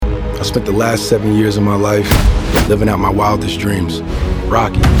I spent the last 7 years of my life living out my wildest dreams.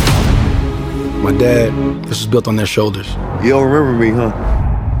 Rocky. My dad, this was built on their shoulders. You don't remember me, huh?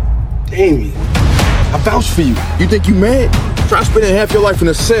 Damien, I vouched for you. You think you mad? Try spending half your life in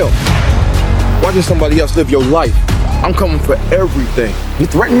a cell. Watching somebody else live your life. I'm coming for everything. You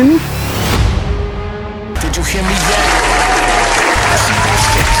threatening me? Did you hear me yet?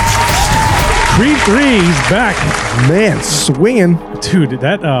 Creed 3, he's back. Man, swinging. Dude,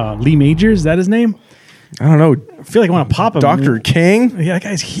 that Lee Majors, is that his name? I don't know. I feel like I want to pop him. Dr. King? Yeah, that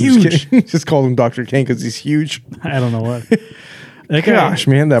guy's huge. Just called him Dr. King because he's huge. I don't know what. That guy, Gosh,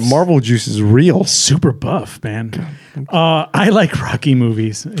 man, that Marvel juice is real. super buff, man. I like Rocky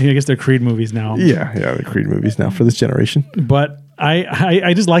movies. I guess they're Creed movies now. Yeah, the Creed movies now for this generation. But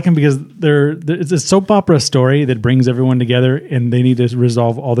I just like them because it's a soap opera story that brings everyone together, and they need to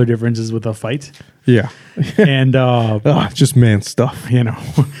resolve all their differences with a fight. Yeah. And just man stuff. you know,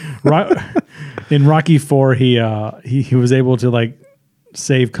 in Rocky 4, he was able to like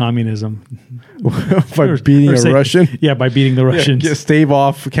save communism By beating a Russian? Yeah, by beating the Russians. Yeah, stave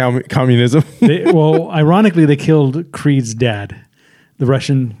off communism. Ironically, they killed Creed's dad. The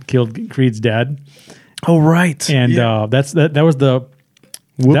Russian killed Creed's dad. Oh, right. And that was the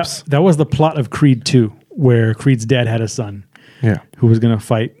Whoops. That was the plot of Creed 2, where Creed's dad had a son who was going to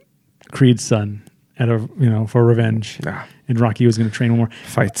fight Creed's son for revenge. Ah. And Rocky was going to train more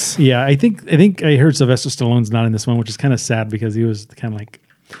Fights. Yeah, I think I heard Sylvester Stallone's not in this one, which is kind of sad because he was kind of like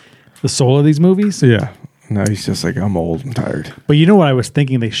the soul of these movies. Yeah. No, he's just like, I'm old and tired. But you know what I was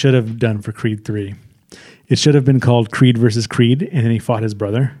thinking they should have done for Creed 3? It should have been called Creed versus Creed, and then he fought his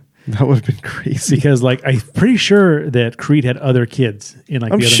brother. That would have been crazy. Because I'm pretty sure that Creed had other kids in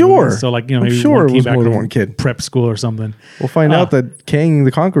like I'm the other sure. movies. So maybe I'm sure one it came was back more than from one kid. prep school or something. We'll find out that Kang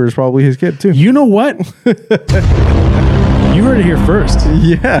the Conqueror is probably his kid too. You know what? You heard it here first.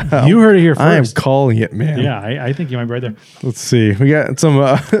 Yeah. You heard it here I am first. calling it, man. Yeah, I think you might be right there. Let's see. We got some.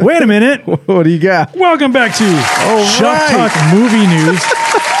 Wait a minute. What do you got? Welcome back to Shop right. Talk Movie News.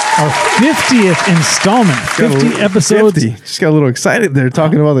 Our 50th installment. 50 episodes. 50. Just got a little excited there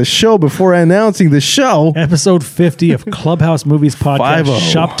talking about the show before announcing the show. Episode 50 of Clubhouse Movies Podcast, 50.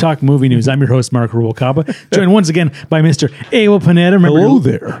 Shop Talk Movie News. I'm your host, Mark Rubalcaba, joined once again by Mr. Abel Panetta. Hello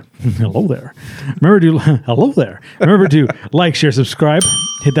there. Hello there. Hello there. Remember to like, share, subscribe,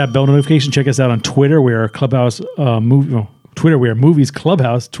 hit that bell notification. Check us out on Twitter. We are Clubhouse Twitter, we are Movies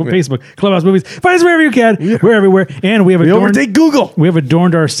Clubhouse. Facebook, Clubhouse Movies. Find us wherever you can. Yeah. We're everywhere. And we have overtake Google. We have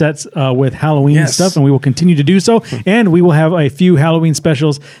adorned our sets with Halloween stuff, and we will continue to do so. And we will have a few Halloween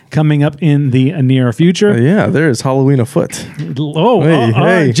specials coming up in the near future. Yeah, there is Halloween afoot.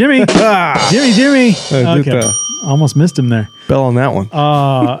 Hey. Jimmy. Jimmy. Okay. Almost missed him there. Bell on that one.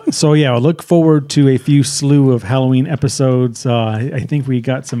 So I look forward to a few slew of Halloween episodes. I think we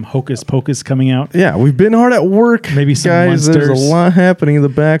got some Hocus Pocus coming out. Yeah, we've been hard at work. Maybe some guys. monsters. There's a lot happening in the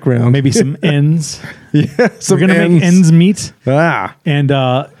background. Maybe some ends. Yeah, We're gonna make ends meet. And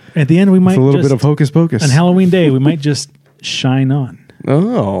at the end we might a little bit of Hocus Pocus on Halloween Day. We might just shine on.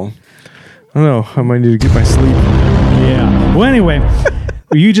 Oh, I don't know. I might need to get my sleep. Yeah. Well, anyway.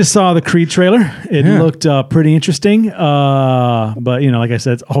 You just saw the Creed trailer. It looked pretty interesting. But like I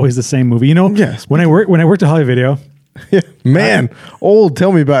said, it's always the same movie. Yes. When I worked at Hollywood Video, man, old.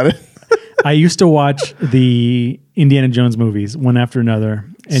 Tell me about it. I used to watch the Indiana Jones movies one after another.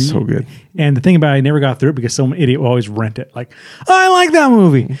 And so good. And the thing about it, I never got through it because some idiot will always rent it. Like, I like that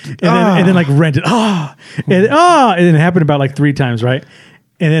movie, and then like rent it. And then it happened about like 3 times, right?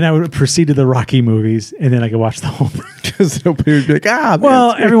 And then I would proceed to the Rocky movies, and then I could watch the whole thing. Because nobody would be like, man.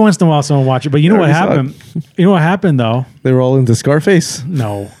 Well, every once in a while someone will watch it. But you know what happened? You know what happened, though? They were all into Scarface.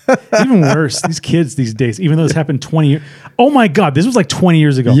 No. Even worse. These kids these days, even though this happened 20 years. Oh, my God. This was like 20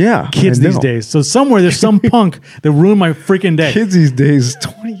 years ago. Yeah. Kids these days. So somewhere there's some punk that ruined my freaking day. Kids these days,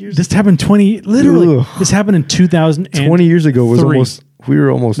 20 years. This happened literally. Ugh. This happened in 2000. 20 years ago was we were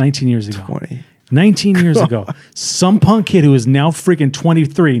almost 19 years ago. 20. 19 years ago. Some punk kid who is now freaking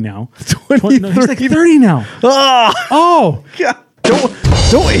 23 now. 23. No, he's like 30 now. Oh. God. Don't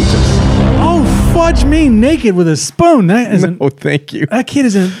age us. Oh, fudge me naked with a spoon. No, thank you. That kid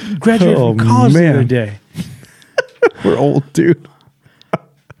isn't graduated from college the other day. We're old, dude.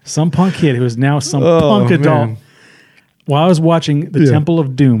 Some punk kid who is now some punk adult. Man. While I was watching The Temple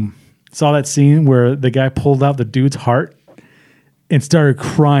of Doom, saw that scene where the guy pulled out the dude's heart and started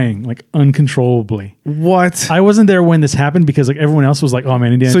crying like uncontrollably. What? I wasn't there when this happened because like everyone else was like, "Oh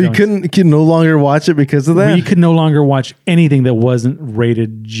man, Indiana Jones." You could no longer watch it because of that. We could no longer watch anything that wasn't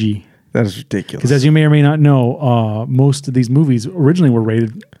rated G. That is ridiculous. Because as you may or may not know, most of these movies originally were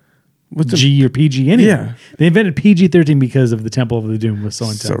rated G or PG anyway. Yeah. They invented PG-13 because of the Temple of the Doom was so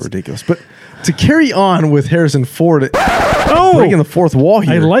intense. So ridiculous. But to carry on with Harrison Ford Oh, breaking the fourth wall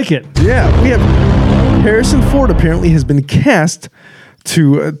here. I like it. Yeah, we have Harrison Ford apparently has been cast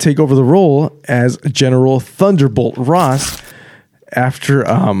to take over the role as General Thunderbolt Ross after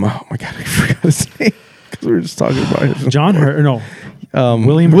oh my god, I forgot his name because we were just talking about Harrison John Ford. Hurt, no,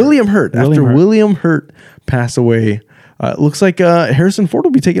 William Hurt. After Hurt. William Hurt passed away, it looks like Harrison Ford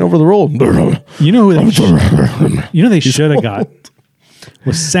will be taking over the role. You know who they should have got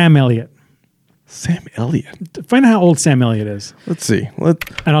was Sam Elliott. Sam Elliott. Find out how old Sam Elliott is, Let's see. and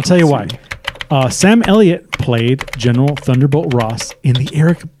I'll tell you why. Sam Elliott played General Thunderbolt Ross in the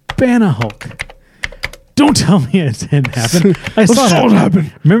Eric Bana Hulk. Don't tell me it didn't happen. I saw it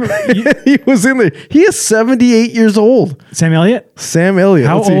happen. Remember He was in there. He is 78 years old. Sam Elliott? Sam Elliott.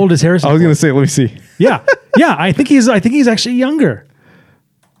 How Let's see. old is Harrison I was Ford? going to say, let me see. Yeah. I think he's actually younger.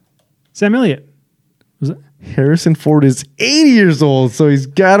 Sam Elliott. Was it? Harrison Ford is 80 years old, so he's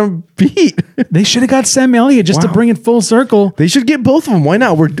got him beat. They should have got Sam Elliott just to Wow. bring it full circle. They should get both of them. Why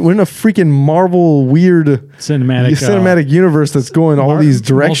not? We're in a freaking Marvel weird Cinematic universe that's going all these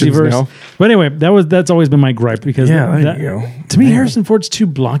directions multiverse. now. But anyway, that's always been my gripe because Yeah, there that- you go. to me, Harrison Ford's too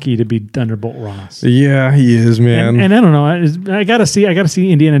blocky to be Thunderbolt Ross. Yeah, he is, man. And I don't know. I gotta see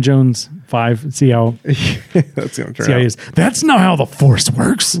Indiana Jones 5 and see how That's going to turn he out. is. That's not how the Force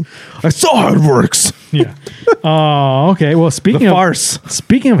works. I saw how it works. Yeah. Okay. Well, speaking The of farce.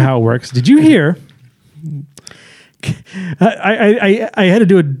 speaking of how it works, did you hear? I had to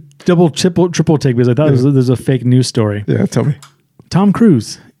do a double, triple take because I thought there's a fake news story. Yeah, tell me. Tom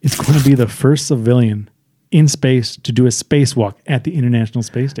Cruise is going to be the first civilian in space to do a spacewalk at the International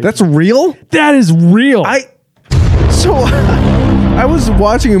Space Station. That's real? That is real. So I was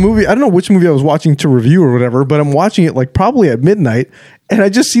watching a movie. I don't know which movie I was watching to review or whatever, but I'm watching it like probably at midnight, and I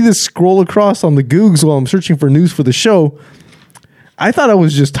just see this scroll across on the Googs while I'm searching for news for the show. I thought I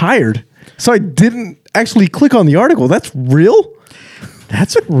was just tired, so I didn't actually click on the article. That's real?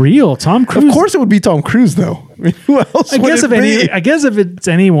 That's real. Tom Cruise. Of course, it would be Tom Cruise, though. I mean, who else? I would guess it if be? I guess if it's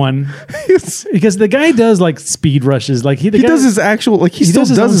anyone, because the guy does like speed rushes. Like he does his actual like he still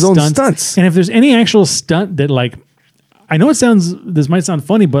does his own stunts. And if there's any actual stunt that like, I know this might sound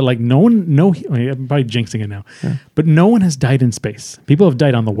funny, but like I'm probably jinxing it now, but no one has died in space. People have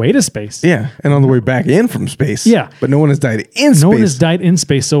died on the way to space. Yeah, and on the way back in from space. Yeah. but no one has died in space. No one has died in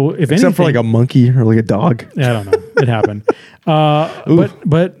space. So if except for like a monkey or like a dog. I don't know, it happened.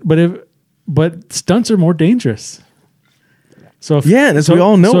 But stunts are more dangerous. So if, Yeah, as we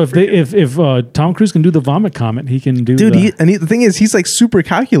all know. So if Tom Cruise can do the vomit comet, he can do. Dude, the thing is, he's like super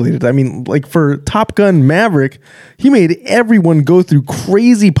calculated. I mean, like for Top Gun Maverick, he made everyone go through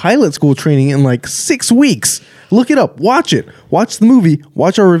crazy pilot school training in like 6 weeks. Look it up, watch it, watch the movie,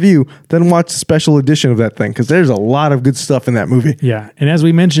 watch our review, then watch the special edition of that thing because there's a lot of good stuff in that movie. Yeah, and as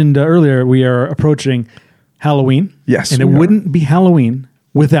we mentioned earlier, we are approaching Halloween. Yes, and it we are. wouldn't be Halloween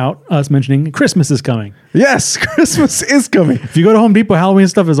without us mentioning Christmas is coming. Yes, Christmas is coming. If you go to Home Depot, Halloween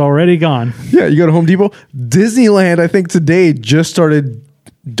stuff is already gone. Yeah, you go to Home Depot. Disneyland, I think today just started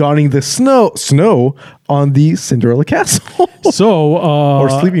donning the snow on the Cinderella Castle. So or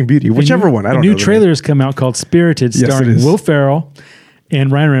Sleeping Beauty, whichever one. I don't know. A know. new trailer has come out called Spirited, Yes, it starring is. Will Ferrell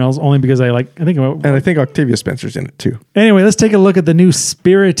and Ryan Reynolds. Only because And I think Octavia Spencer's in it too. Anyway, let's take a look at the new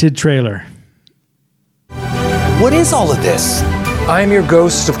Spirited trailer. What is all of this? I am your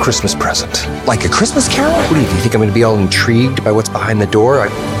ghost of Christmas present. Like a Christmas carol? What do you think? I'm going to be all intrigued by what's behind the door?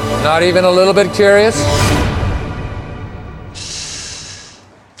 Not even a little bit curious?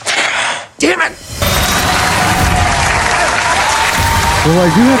 Damn it! Well,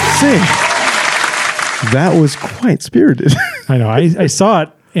 I do have to say, that was quite spirited. I know. I saw it,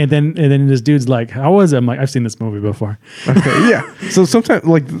 and then this dude's like, "How was it?" I'm like, "I've seen this movie before." Okay, yeah. So sometimes,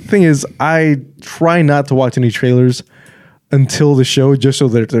 like, the thing is, I try not to watch any trailers until the show, just so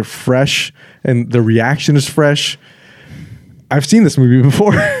that they're fresh and the reaction is fresh. I've seen this movie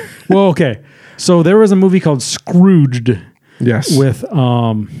before. Well, okay. So there was a movie called Scrooged. Yes.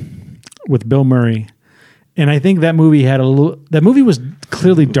 With Bill Murray, and I think that movie had that movie was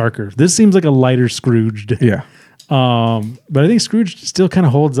clearly darker. This seems like a lighter Scrooged. Yeah. But I think Scrooge still kind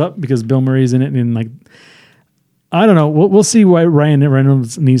of holds up because Bill Murray's in it, and like, I don't know. We'll see why Ryan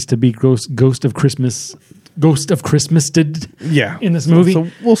Reynolds needs to be Ghost of Christmas did in this movie. So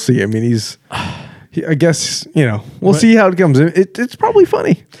we'll see. I mean, I guess, we'll see how it comes. It's probably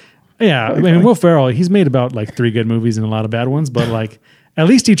funny. Yeah, I mean, Will Ferrell, he's made about like 3 good movies and a lot of bad ones, but like at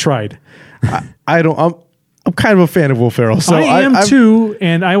least he tried. I'm kind of a fan of Will Ferrell. So I am too,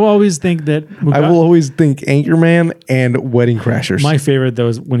 and I will always think that I will always think Anchorman and Wedding Crashers. My favorite, though,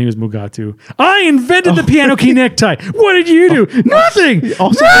 is when he was Mugatu. I invented the piano key necktie. What did you do? Nothing.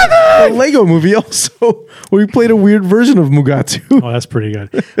 Also, the Lego movie also, where he played a weird version of Mugatu. Oh, that's pretty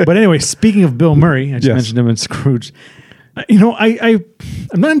good. But anyway, speaking of Bill Murray, I just mentioned him in Scrooge. I'm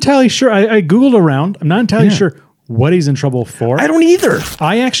not entirely sure. I Googled around. I'm not entirely sure what he's in trouble for. I don't either.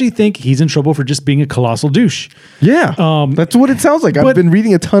 I actually think he's in trouble for just being a colossal douche. Yeah, that's what it sounds like. I've been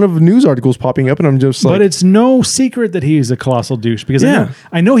reading a ton of news articles popping up, and I'm just like... But it's no secret that he's a colossal douche, because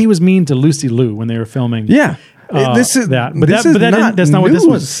I know he was mean to Lucy Liu when they were filming. Yeah. That's not what this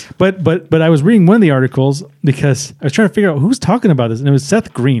was. But I was reading one of the articles because I was trying to figure out who's talking about this, and it was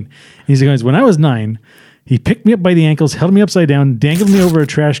Seth Green. And he goes, when I was 9, he picked me up by the ankles, held me upside down, dangled me over a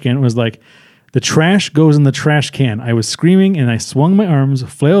trash can, and was like, "The trash goes in the trash can." I was screaming and I swung my arms,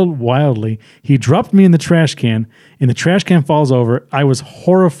 flailed wildly. He dropped me in the trash can, and the trash can falls over. I was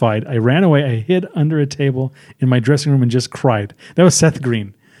horrified. I ran away. I hid under a table in my dressing room and just cried. That was Seth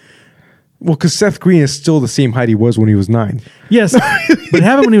Green. Well, because Seth Green is still the same height he was when he was 9. Yes, but it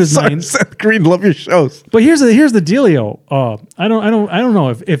happened when he was 9. Seth Green, love your shows. But here's the dealio. I don't know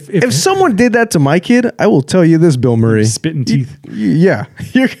if someone did that to my kid, I will tell you this, Bill Murray, spitting teeth. You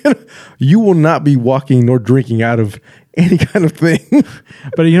will not be walking nor drinking out of any kind of thing.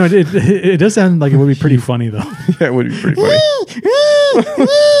 But it does sound like it would be pretty funny though. Yeah, it would be pretty funny.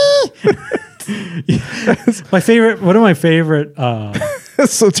 One of my favorite.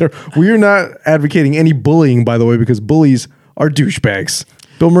 So we are not advocating any bullying, by the way, because bullies are douchebags.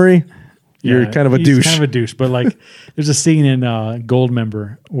 Bill Murray, you're kind of a douche. Kind of a douche, but like there's a scene in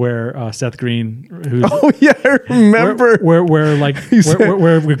Goldmember where Seth Green, who's I remember where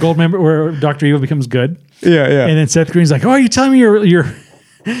Goldmember, where Dr. Evil becomes good. Yeah, and then Seth Green's like, "Oh, are you telling me you're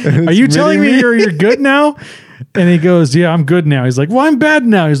are you telling me you're good now?" And he goes, "Yeah, I'm good now." He's like, "Well, I'm bad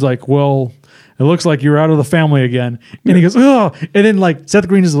now." He's like, "Well, it looks like you're out of the family again." And he goes, "Oh," and then like Seth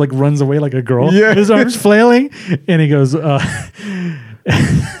Green just like runs away like a girl. Yeah. His arms flailing, and he goes, Dr.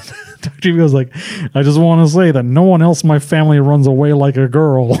 Evil goes like, "I just want to say that no one else in my family runs away like a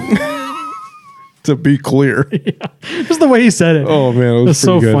girl." To be clear. Just the way he said it. Oh man, it was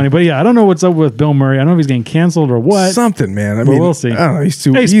so good. funny. But yeah, I don't know what's up with Bill Murray. I don't know if he's getting canceled or what. Something, man. I But mean, we'll see. I don't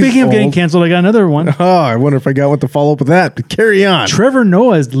know. Hey, speaking of getting canceled, I got another one. Oh, I wonder if I got one to follow up with that. But carry on. Trevor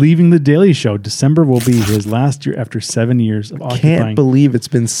Noah is leaving The Daily Show. December will be his last year after 7 years of occupying. Can't believe it's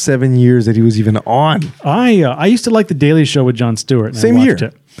been 7 years that he was even on. I used to like The Daily Show with Jon Stewart. And Same I year. watched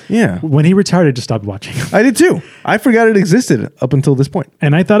it. Yeah. When he retired, I just stopped watching. I did too. I forgot it existed up until this point.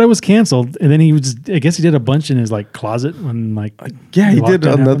 And I thought it was canceled. And then I guess he did a bunch in his like closet when like Yeah, he did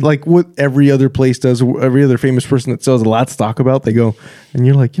lockdown happened. like what every other place does. Every other famous person that sells a lot of stock about, they go, and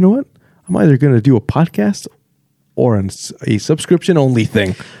you're like, you know what? I'm either going to do a podcast or a subscription only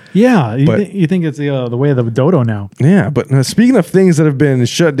thing. Yeah, you think it's the way of the dodo now. Yeah, but speaking of things that have been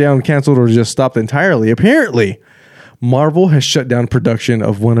shut down, canceled, or just stopped entirely, apparently Marvel has shut down production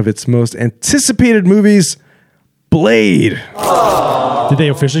of one of its most anticipated movies, Blade. Did they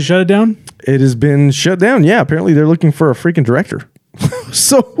officially shut it down? It has been shut down. Yeah, apparently they're looking for a freaking director.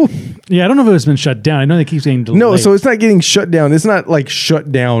 So yeah, I don't know if it's been shut down. I know they keep saying delayed. No, so it's not getting shut down. It's not like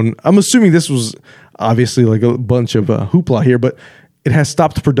shut down. I'm assuming this was obviously like a bunch of hoopla here, but it has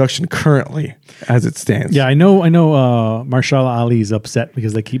stopped production currently as it stands. Yeah, I know. Marshala Ali's upset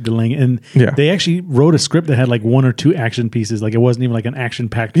because they keep delaying it. And they actually wrote a script that had like 1 or 2 action pieces. Like it wasn't even like an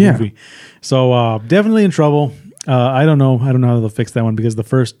action-packed movie. So definitely in trouble. I don't know how they'll fix that one because the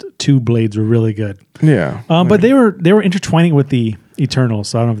first 2 Blades were really good. Yeah. But they were intertwining with the Eternals,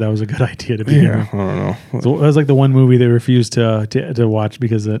 so I don't know if that was a good idea to begin with. I don't know. So it was like the one movie they refused to watch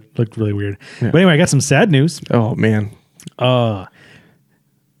because it looked really weird. Yeah. But anyway, I got some sad news. Oh man.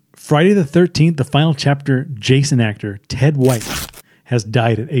 Friday the 13th, the final chapter Jason actor Ted White has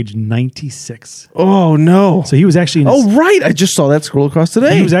died at age 96. Oh no. So he was actually right. I just saw that scroll across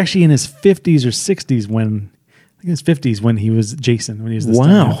today. He was actually in his 50s or 60s when he was Jason, when he was the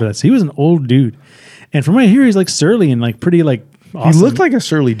stuntman for that. So he was an old dude. And from what I hear, he's like surly and like pretty like awesome. He looked like a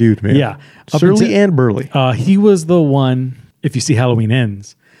surly dude, man. Yeah. Surly and burly. He was the one, if you see Halloween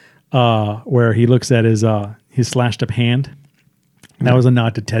Ends, where he looks at his slashed up hand. That was a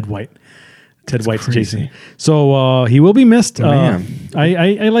nod to Ted White. Ted White's crazy. Jason. So he will be missed. Man.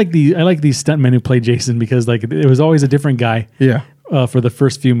 I like these stuntmen who play Jason because like it was always a different guy. Yeah. For the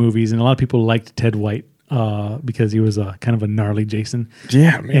first few movies, and a lot of people liked Ted White because he was kind of a gnarly Jason.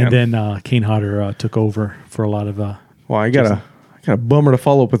 Yeah, man. And then Kane Hodder took over for a lot of. Well, I got a bummer to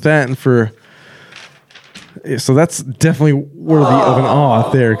follow up with that, and for So that's definitely worthy of an awe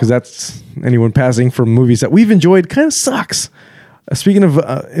there, because that's anyone passing from movies that we've enjoyed kind of sucks. Speaking of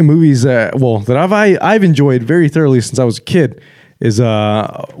movies, that I've enjoyed very thoroughly since I was a kid, is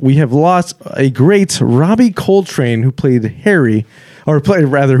we have lost a great Robbie Coltrane who played Hagrid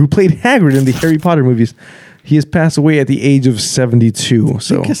in the Harry Potter movies. He has passed away at the age of 72.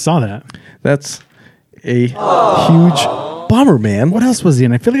 So I think I saw that. that's a huge bummer, man. What else was he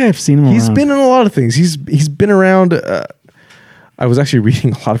in? I feel like I've seen him He's around. been in a lot of things. He's been around. I was actually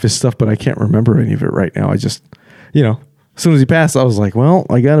reading a lot of his stuff, but I can't remember any of it right now. I just, as soon as he passed, I was like, well,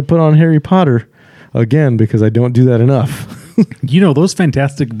 I got to put on Harry Potter again because I don't do that enough. Those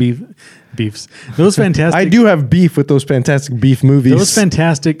fantastic beefs. Those fantastic. I do have beef with those Fantastic Beef movies. Those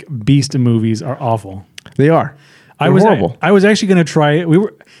Fantastic Beast movies are awful. They are. They're horrible. I was actually going to try it.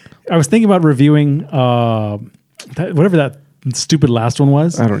 I was thinking about reviewing whatever that stupid last one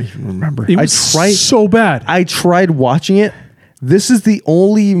was. I don't even remember. It was so bad. I tried watching it. This is the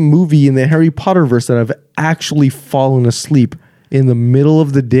only movie in the Harry Potter verse that I've actually fallen asleep in the middle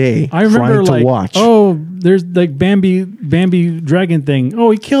of the day I remember trying to watch. Oh, there's like Bambi dragon thing. Oh,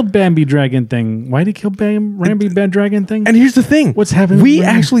 he killed Bambi dragon thing. Why did he kill Bambi dragon thing? And here's the thing. What's happening? We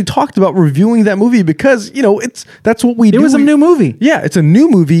actually talked about reviewing that movie because, that's what we do. It was a new movie. Yeah, it's a new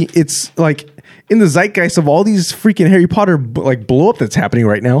movie. It's like in the zeitgeist of all these freaking Harry Potter blow up that's happening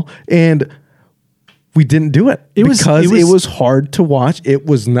right now. And we didn't do it because it was hard to watch. It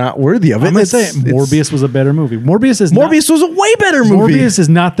was not worthy of it. I'm going to say Morbius was a better movie. Morbius was a way better movie. Morbius is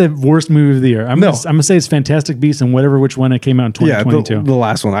not the worst movie of the year. I'm going to say it's Fantastic Beasts and which one it came out in 2022. Yeah, the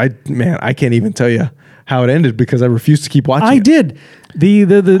last one. I can't even tell you how it ended because I refused to keep watching it. I did.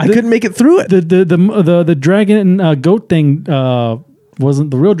 I couldn't make it through it. The dragon goat thing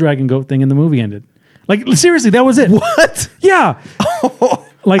wasn't the real dragon goat thing, and the movie ended. Like seriously, that was it. What? Yeah.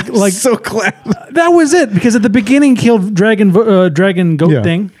 Like so glad that was it, because at the beginning killed dragon goat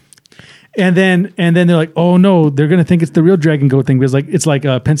thing, and then they're like, oh no, they're gonna think it's the real dragon goat thing because it's like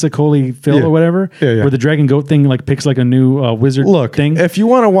a Pensacola Phil or whatever, where the dragon goat thing picks like a new wizard thing. If you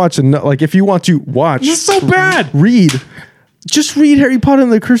want to watch if you want to watch, it's so bad. Just read Harry Potter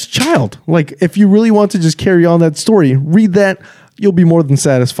and the Cursed Child. Like if you really want to just carry on that story, read that. You'll be more than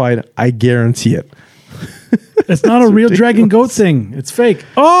satisfied. I guarantee it. It's not a real dragon goat thing. It's fake.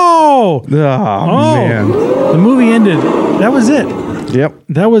 Oh man. The movie ended. That was it. Yep.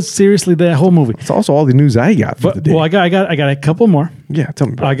 That was seriously the whole movie. It's also all the news I got for the day. Well, I got a couple more. Yeah, tell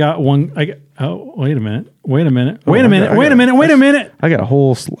me about it. I got one. Wait a minute.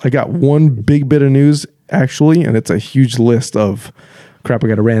 I got one big bit of news actually, and it's a huge list of crap I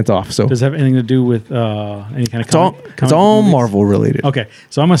got to rant off. So does it have anything to do with any kind of it's all Marvel related. Okay,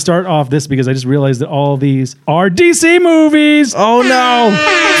 so I'm gonna start off this because I just realized that all these are DC movies. Oh no,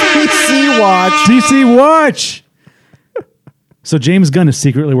 DC Watch. So James Gunn is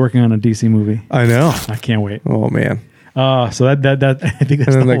secretly working on a DC movie. I know. I can't wait. Oh man. So that I think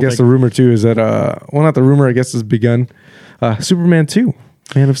that's. And then I guess the rumor too is that not the rumor. I guess has begun. Superman 2,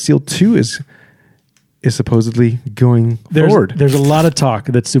 Man of Steel 2 is supposedly going forward. There's a lot of talk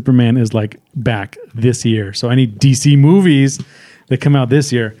that Superman is back this year. So any DC movies that come out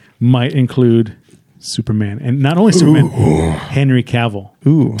this year might include Superman. And not only Superman, Henry Cavill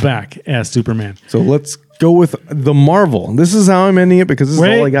back as Superman. So let's go with the Marvel. This is how I'm ending it because this is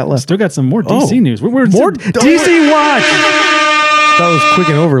all I got left. Still got some more DC news. We're more DC Watch. That was quick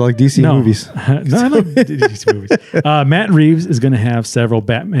and over like DC movies. No, I like DC movies. Matt Reeves is going to have several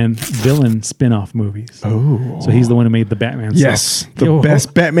Batman villain spin-off movies. Oh. So he's the one who made the Batman. Yes. The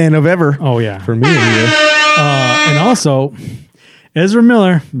best Batman of ever. Oh, yeah. For me, anyway. And also, Ezra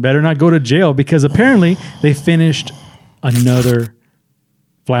Miller better not go to jail because apparently they finished another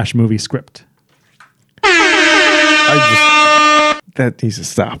Flash movie script. That needs to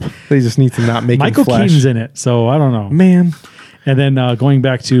stop. They just need to not make Michael Flash. Keaton's in it, so I don't know. Man. And then going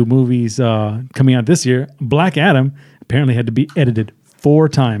back to movies coming out this year, Black Adam apparently had to be edited 4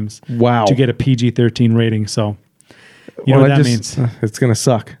 times to get a PG-13 rating. So you know what that means. It's going to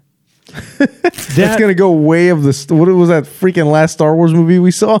suck. That's going to go way of the... What was that freaking last Star Wars movie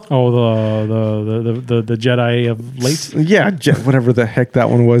we saw? Oh, the Jedi of late? Yeah, whatever the heck that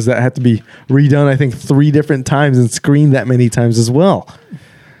one was. That had to be redone, I think, 3 different times and screened that many times as well.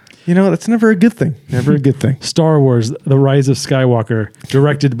 You know, that's never a good thing. Never a good thing. Star Wars, The Rise of Skywalker,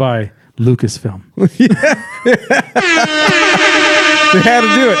 directed by Lucasfilm. They had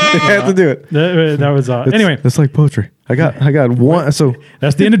to do it. That was anyway. It's like poetry. I got one. So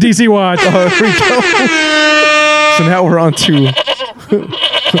that's the end of DC Watch. There we go. So now we're on to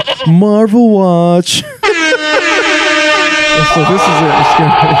Marvel Watch. So this is it.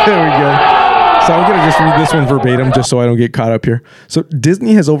 There we go. So I'm going to just read this one verbatim just so I don't get caught up here. So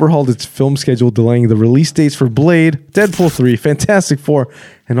Disney has overhauled its film schedule, delaying the release dates for Blade, Deadpool 3, Fantastic Four,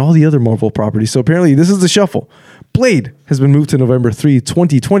 and all the other Marvel properties. So apparently this is the shuffle. Blade has been moved to November 3,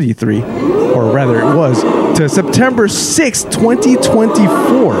 2023, or rather it was, to September 6,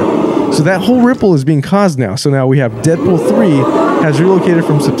 2024. So that whole ripple is being caused now. So now we have Deadpool 3 has relocated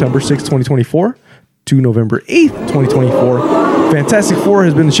from September 6, 2024 to November 8th, 2024. Fantastic Four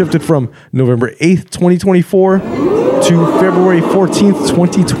has been shifted from November 8th, 2024 to February 14th,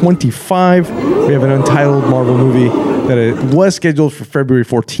 2025. We have an untitled Marvel movie that it was scheduled for February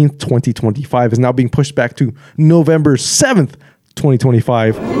 14th, 2025 is now being pushed back to November 7th,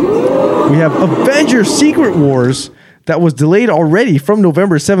 2025. We have Avengers Secret Wars that was delayed already from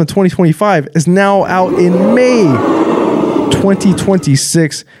November 7th, 2025 is now out in May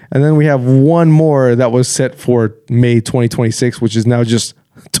 2026. And then we have one more that was set for May 2026, which is now just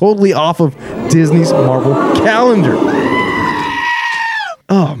totally off of Disney's Marvel calendar.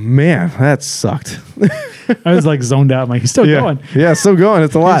 Oh man, that sucked. I was like zoned out. I'm like, he's still going. Yeah, still going.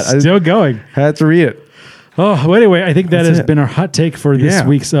 It's a lot. He's still going. Had to read it. Oh, well, anyway, I think that has it. been our hot take for this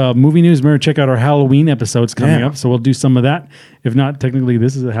week's movie news. Remember, check out our Halloween episodes coming up. So we'll do some of that. If not, technically,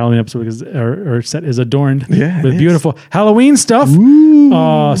 this is a Halloween episode because our set is adorned with beautiful Halloween stuff.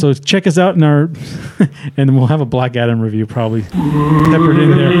 So check us out in our, and we'll have a Black Adam review probably peppered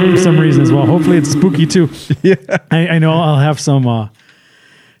in there for some reason as well. Hopefully, it's spooky too. Yeah, I know I'll have some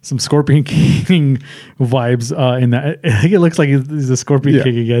Scorpion King vibes in that. I think it looks like he's a Scorpion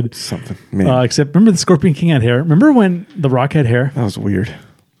King again. Something, man. Except remember the Scorpion King had hair. Remember when The Rock had hair? That was weird.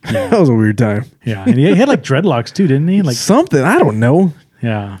 That was a weird time. Yeah, and he had like dreadlocks too, didn't he? Like something, I don't know.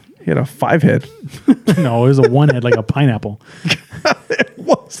 yeah. He had a 5 head. No, it was a 1 head, like a pineapple. It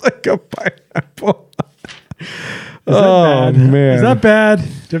was like a pineapple. Bad? Man. Is that bad? Do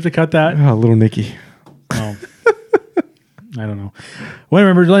you have to cut that? Oh, little Nicky. Oh. I don't know. Well,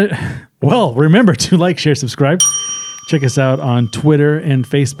 remember to like, share, subscribe. Check us out on Twitter and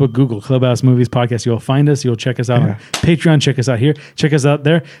Facebook, Google, Clubhouse Movies Podcast. You'll find us. You'll check us out on Patreon. Check us out here. Check us out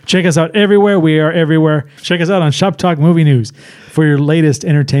there. Check us out everywhere. We are everywhere. Check us out on Shop Talk Movie News for your latest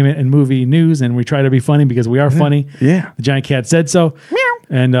entertainment and movie news. And we try to be funny because we are funny. Yeah. The Giant Cat said so.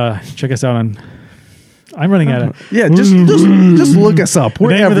 And check us out on... I'm running out of... Yeah, just look us up. We're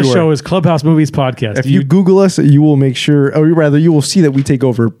the name everywhere. of the show is Clubhouse Movies Podcast. If you Google us, you will make sure, or rather, you will see that we take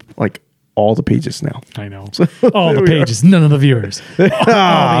over like all the pages now. I know. All the pages, none of the viewers. All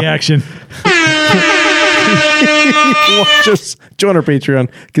the action. Just join our Patreon,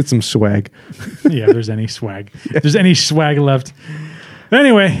 get some swag. Yeah, if there's any swag. If there's any swag left.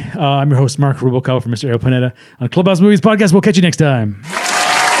 Anyway, I'm your host, Mark Rubalcaba from Mr. Aero Panetta on Clubhouse Movies Podcast. We'll catch you next time.